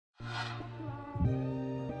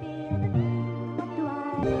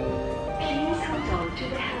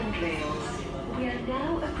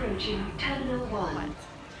approaching Terminal 1.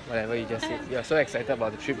 Whatever you just said. You're so excited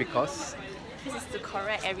about the trip because This is to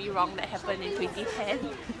correct every wrong that happened in 2010.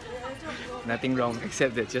 nothing wrong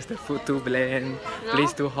except that just the food too bland, No,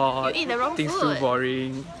 place too hot, you eat the wrong things food. too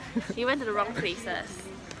boring. You went to the wrong places.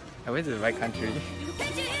 I went to the right country.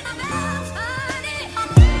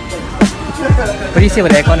 What do you say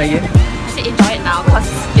about the aircon again? I said enjoy it now because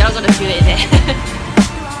you're not going to feel it there.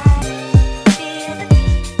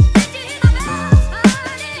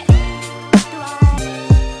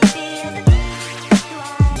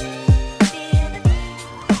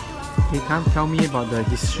 You can't tell me about the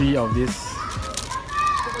history of this.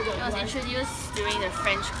 It was introduced during the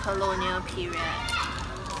French colonial period.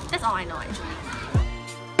 That's all I know actually.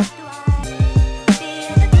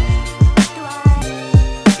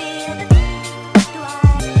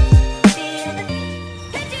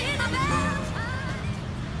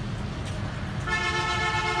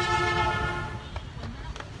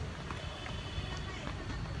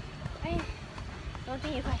 I don't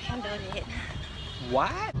think you can handle it.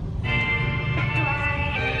 What?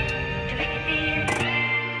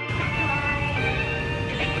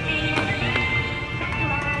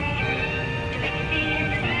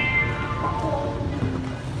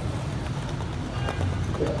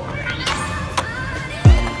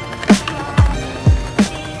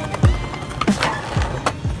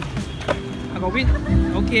 I got win.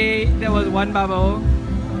 Okay, that was one bubble.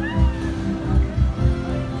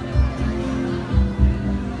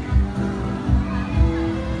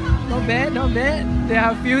 Not bad, not bad. There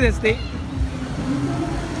are a few that stick.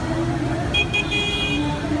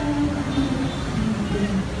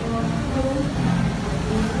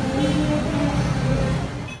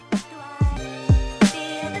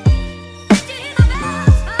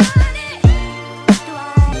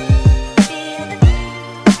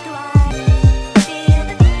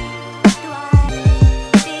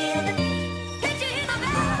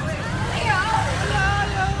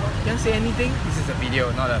 Can't say anything. This is a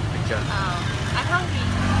video, not a picture. Oh, I'm hungry.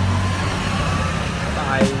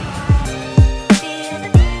 Bye.